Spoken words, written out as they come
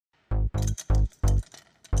Just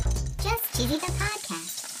Cheesy the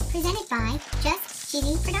Podcast, presented by Just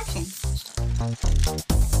Cheesy Productions.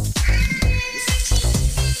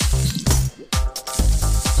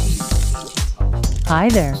 Hi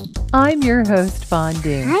there, I'm your host,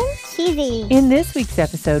 Fondue. I'm Cheesy. In this week's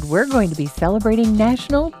episode, we're going to be celebrating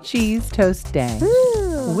National Cheese Toast Day.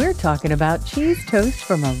 Ooh. We're talking about cheese toast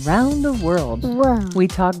from around the world. Whoa. We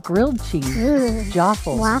talk grilled cheese,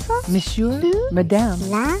 joffles, Waffles? monsieur, Ooh. madame,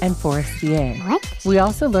 La? and forestier. What? We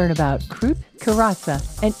also learn about croûte, carrozza,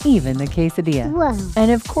 and even the quesadilla. Whoa.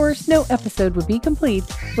 And of course, no episode would be complete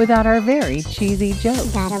without our very cheesy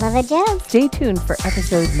joke. Gotta love a joke. Stay tuned for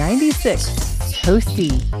episode 96,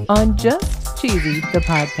 Toastie, on Just Cheesy, the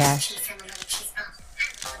podcast.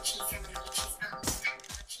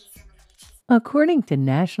 According to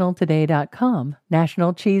nationaltoday.com,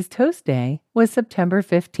 National Cheese Toast Day was September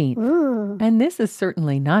 15th. Ooh. And this is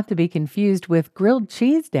certainly not to be confused with Grilled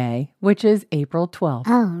Cheese Day, which is April 12th.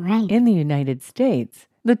 Oh, right. In the United States,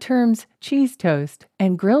 the terms cheese toast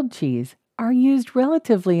and grilled cheese are used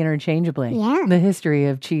relatively interchangeably. Yeah. The history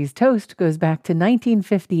of cheese toast goes back to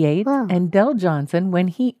 1958 Whoa. and Del Johnson when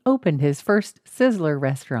he opened his first Sizzler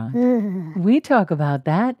restaurant. Ooh. We talk about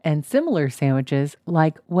that and similar sandwiches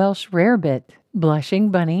like Welsh Rarebit,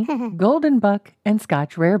 Blushing Bunny, Golden Buck, and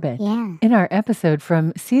Scotch Rarebit Yeah. in our episode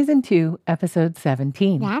from Season 2, Episode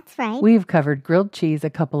 17. That's right. We've covered grilled cheese a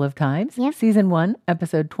couple of times. Yep. Season 1,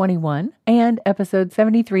 Episode 21, and Episode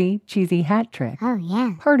 73, Cheesy Hat Trick. Oh,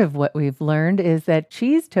 yeah. Part of what we've learned is that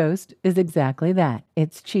cheese toast is exactly that.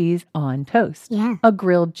 It's cheese on toast. Yeah. A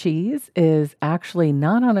grilled cheese is actually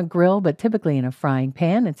not on a grill, but typically in a frying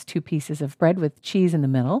pan. It's 2 pieces of bread with cheese in the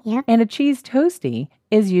middle. Yep. And a cheese toastie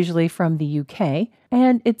is usually from the UK,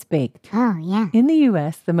 and it's baked. Oh, yeah. In the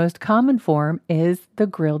US, the most common form is the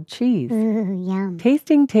grilled cheese. Ooh, yum.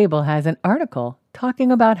 Tasting Table has an article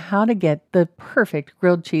talking about how to get the perfect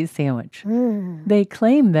grilled cheese sandwich. Ooh. They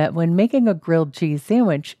claim that when making a grilled cheese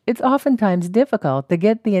sandwich, it's oftentimes difficult to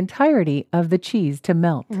get the entirety of the cheese to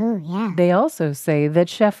melt. Ooh, yeah. They also say that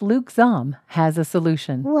Chef Luke Zahm has a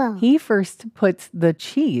solution. Whoa. He first puts the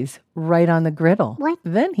cheese right on the griddle. What?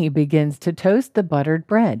 Then he begins to toast the buttered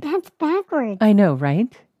bread. That's backwards. I know,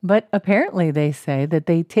 right? But apparently they say that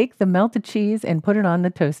they take the melted cheese and put it on the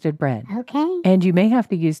toasted bread. Okay. And you may have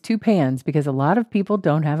to use 2 pans because a lot of people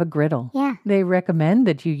don't have a griddle. Yeah. They recommend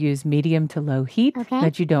that you use medium to low heat, Okay.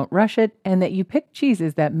 that you don't rush it, and that you pick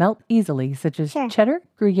cheeses that melt easily, such as Sure. cheddar,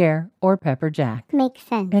 Gruyere, or pepper jack. Makes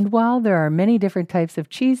sense. And while there are many different types of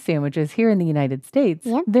cheese sandwiches here in the United States,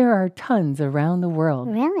 Yep. there are tons around the world.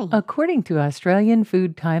 Really? According to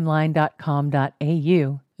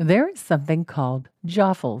AustralianFoodTimeline.com.au, there is something called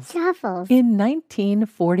joffles. Truffles. In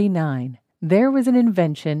 1949, there was an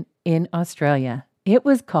invention in Australia. It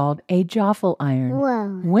was called a joffle iron. Whoa.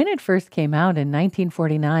 When it first came out in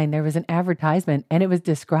 1949, there was an advertisement and it was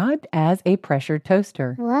described as a pressure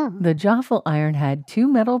toaster. Whoa. The joffle iron had 2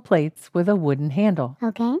 metal plates with a wooden handle.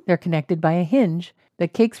 Okay. They're connected by a hinge. The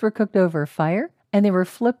cakes were cooked over fire and they were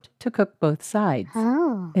flipped to cook both sides.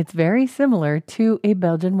 Oh. It's very similar to a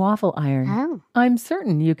Belgian waffle iron. Oh. I'm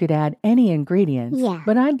certain you could add any ingredients, Yeah.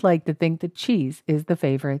 but I'd like to think that cheese is the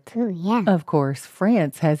favorite. Ooh, yeah. Of course,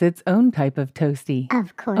 France has its own type of toastie.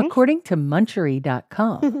 Of course. According to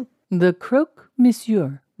Munchery.com, the croque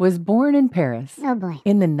monsieur was born in Paris Oh, boy.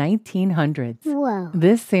 in the 1900s. Whoa.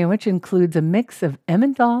 This sandwich includes a mix of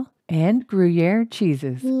Emmental and Gruyere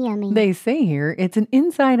cheeses. Yummy. They say here it's an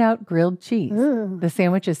inside-out grilled cheese. Ooh. The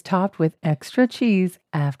sandwich is topped with extra cheese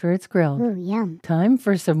after it's grilled. Ooh, yum. Time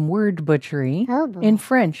for some word butchery. Oh, boy. In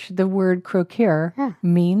French, the word croquer Huh.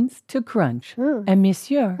 means to crunch. Ooh. And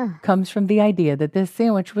monsieur Huh. comes from the idea that this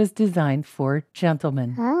sandwich was designed for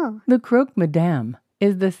gentlemen. Oh. The croque madame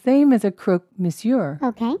is the same as a croque monsieur,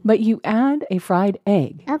 Okay. but you add a fried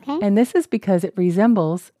egg. Okay. And this is because it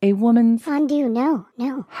resembles a woman's Fondue. No.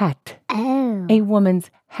 No. hat. Oh. A woman's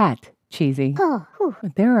hat, cheesy. Oh. Whew.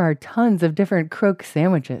 But there are tons of different croque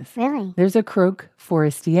sandwiches. Really? There's a croque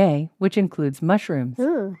forestier, which includes mushrooms.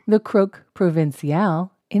 Ooh. The croque provinciale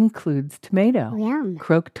includes tomato. Yum.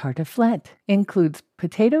 Croque tartiflette includes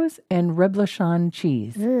potatoes and reblochon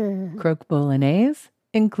cheese. Ooh. Croque bolognese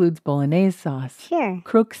includes bolognese sauce. Sure.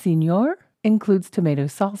 Croque seigneur includes tomato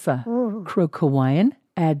salsa. Ooh. Croque Hawaiian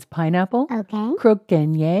adds pineapple. Okay. Croque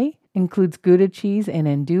Gagne includes Gouda cheese and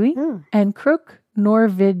andouille. Ooh. And croque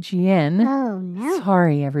Norvégienne, Oh, no.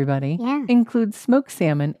 sorry everybody, Yeah. includes smoked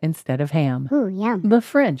salmon instead of ham. Ooh, yum. The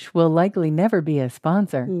French will likely never be a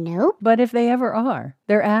sponsor, Nope. but if they ever are,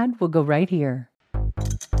 their ad will go right here.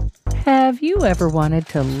 Have you ever wanted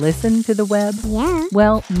to listen to the web? Yeah,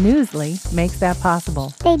 Well, Newsly makes that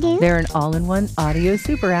possible. they do. They're an all-in-one audio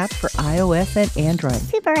super app for iOS and Android.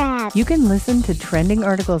 Super app. You can listen to trending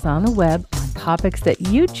articles on the web on topics that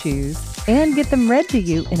you choose and get them read to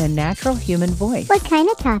you in a natural human voice. What kind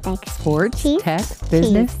of topics? Sports, Cheese? tech,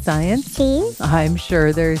 business, science. Cheese? I'm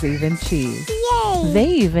sure there's even cheese. Yay! They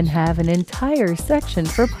even have an entire section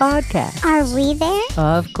for podcasts. Are we there?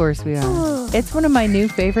 Of course we are. Ooh. It's one of my new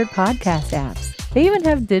favorite podcast apps. They even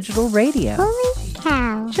have digital radio. Holy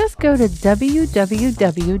cow. Just go to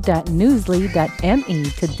www.newsly.me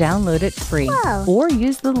to download it free. Whoa. Or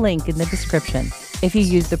use the link in the description. If you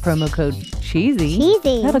use the promo code CHEESY,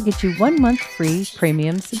 that'll get you 1 month free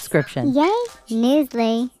premium subscription. Yay,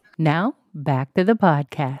 Newsly. Now, back to the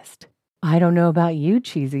podcast. I don't know about you,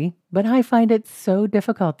 Cheesy, but I find it so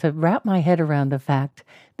difficult to wrap my head around the fact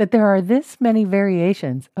that there are this many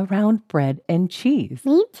variations around bread and cheese.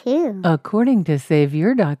 Me too. According to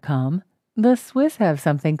Savior.com, the Swiss have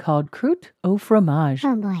something called croûte au fromage.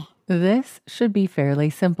 Oh boy. This should be fairly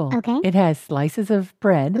simple. Okay. It has slices of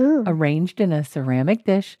bread Ooh. arranged in a ceramic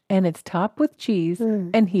dish, and it's topped with cheese Ooh.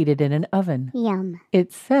 and heated in an oven. Yum.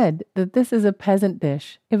 It's said that this is a peasant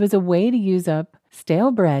dish. It was a way to use up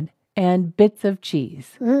stale bread and bits of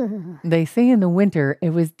cheese. Ooh. They say in the winter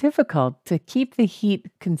it was difficult to keep the heat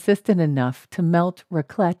consistent enough to melt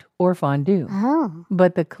raclette or fondue. Oh,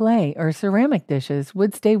 But the clay or ceramic dishes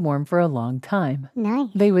would stay warm for a long time. nice.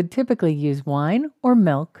 They would typically use wine or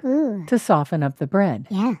milk Ooh. to soften up the bread.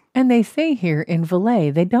 Yeah. And they say here in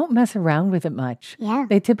Valais they don't mess around with it much. Yeah.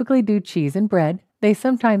 They typically do cheese and bread. They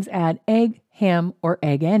sometimes add egg, ham, or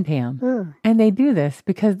egg and ham. Ooh. And they do this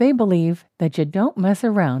because they believe that you don't mess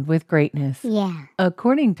around with greatness. Yeah.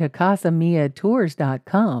 According to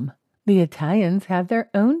CasamiaTours.com, the Italians have their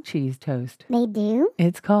own cheese toast. They do?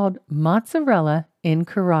 It's called mozzarella in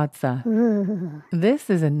carrozza. Ooh. This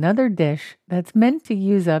is another dish that's meant to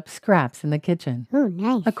use up scraps in the kitchen. Ooh,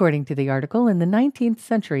 nice. According to the article, in the 19th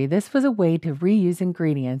century, this was a way to reuse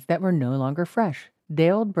ingredients that were no longer fresh.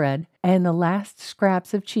 Day-old bread, and the last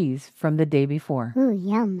scraps of cheese from the day before. Ooh,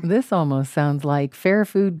 yum. This almost sounds like fair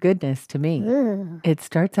food goodness to me. Ooh. It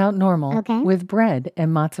starts out normal Okay. with bread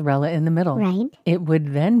and mozzarella in the middle. Right. It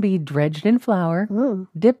would then be dredged in flour, Ooh.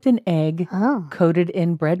 dipped in egg, Oh. coated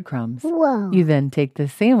in breadcrumbs. Whoa. You then take the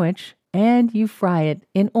sandwich and you fry it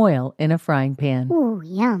in oil in a frying pan. Ooh,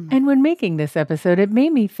 yum. And when making this episode, it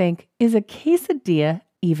made me think, is a quesadilla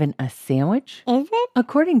even a sandwich? Is it?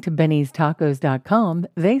 According to Benny'sTacos.com,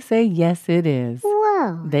 they say yes, it is.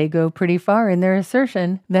 Whoa. They go pretty far in their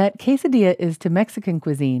assertion that quesadilla is to Mexican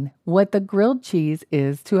cuisine what the grilled cheese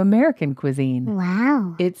is to American cuisine.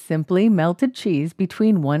 Wow. It's simply melted cheese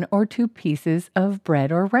between 1 or 2 pieces of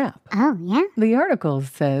bread or wrap. Oh, yeah? The article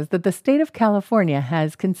says that the state of California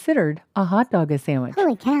has considered a hot dog a sandwich,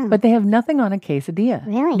 Holy cow. but they have nothing on a quesadilla.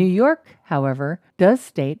 Really? New York, however, does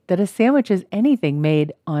state that a sandwich is anything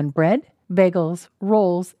made on bread, bagels,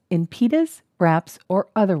 rolls, in pitas, wraps, or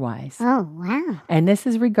otherwise. Oh, wow. And this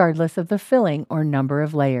is regardless of the filling or number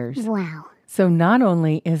of layers. Wow. So not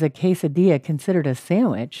only is a quesadilla considered a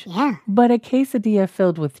sandwich, Yeah. but a quesadilla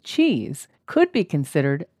filled with cheese could be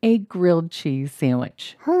considered a grilled cheese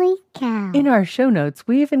sandwich. Holy cow. In our show notes,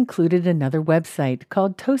 we've included another website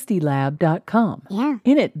called toastielab.com. Yeah.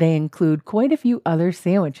 In it, they include quite a few other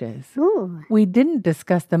sandwiches. Ooh. We didn't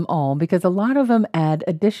discuss them all because a lot of them add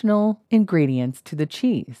additional ingredients to the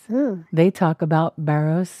cheese. Ooh. They talk about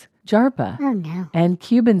barros, jarpa, Oh, no. and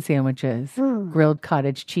Cuban sandwiches, Ooh. grilled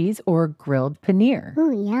cottage cheese or grilled paneer,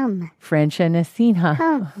 Ooh, yum. French and Asina.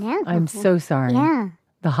 Oh, no. I'm so sorry. Yeah.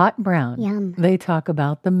 The hot brown. Yum. They talk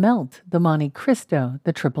about the melt, the Monte Cristo,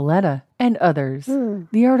 the tripletta, and others. Ooh.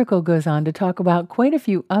 The article goes on to talk about quite a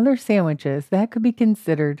few other sandwiches that could be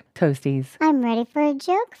considered toasties. I'm ready for a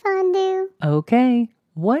joke fondue. Okay,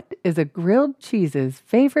 what is a grilled cheese's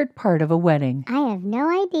favorite part of a wedding? I have no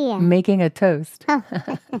idea. Making a toast.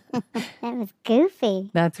 That was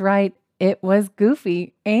goofy. That's right, it was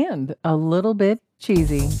goofy and a little bit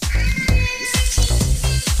cheesy.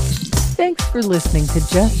 Thanks for listening to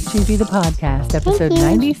Just Cheesy the Podcast, episode you.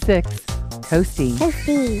 96, Toastie.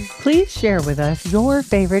 Toasty. Please share with us your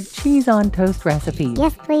favorite cheese on toast recipes.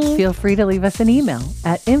 Yes, please. Feel free to leave us an email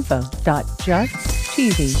at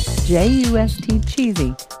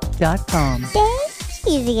info.justcheesy.com. Stay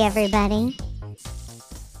cheesy, everybody.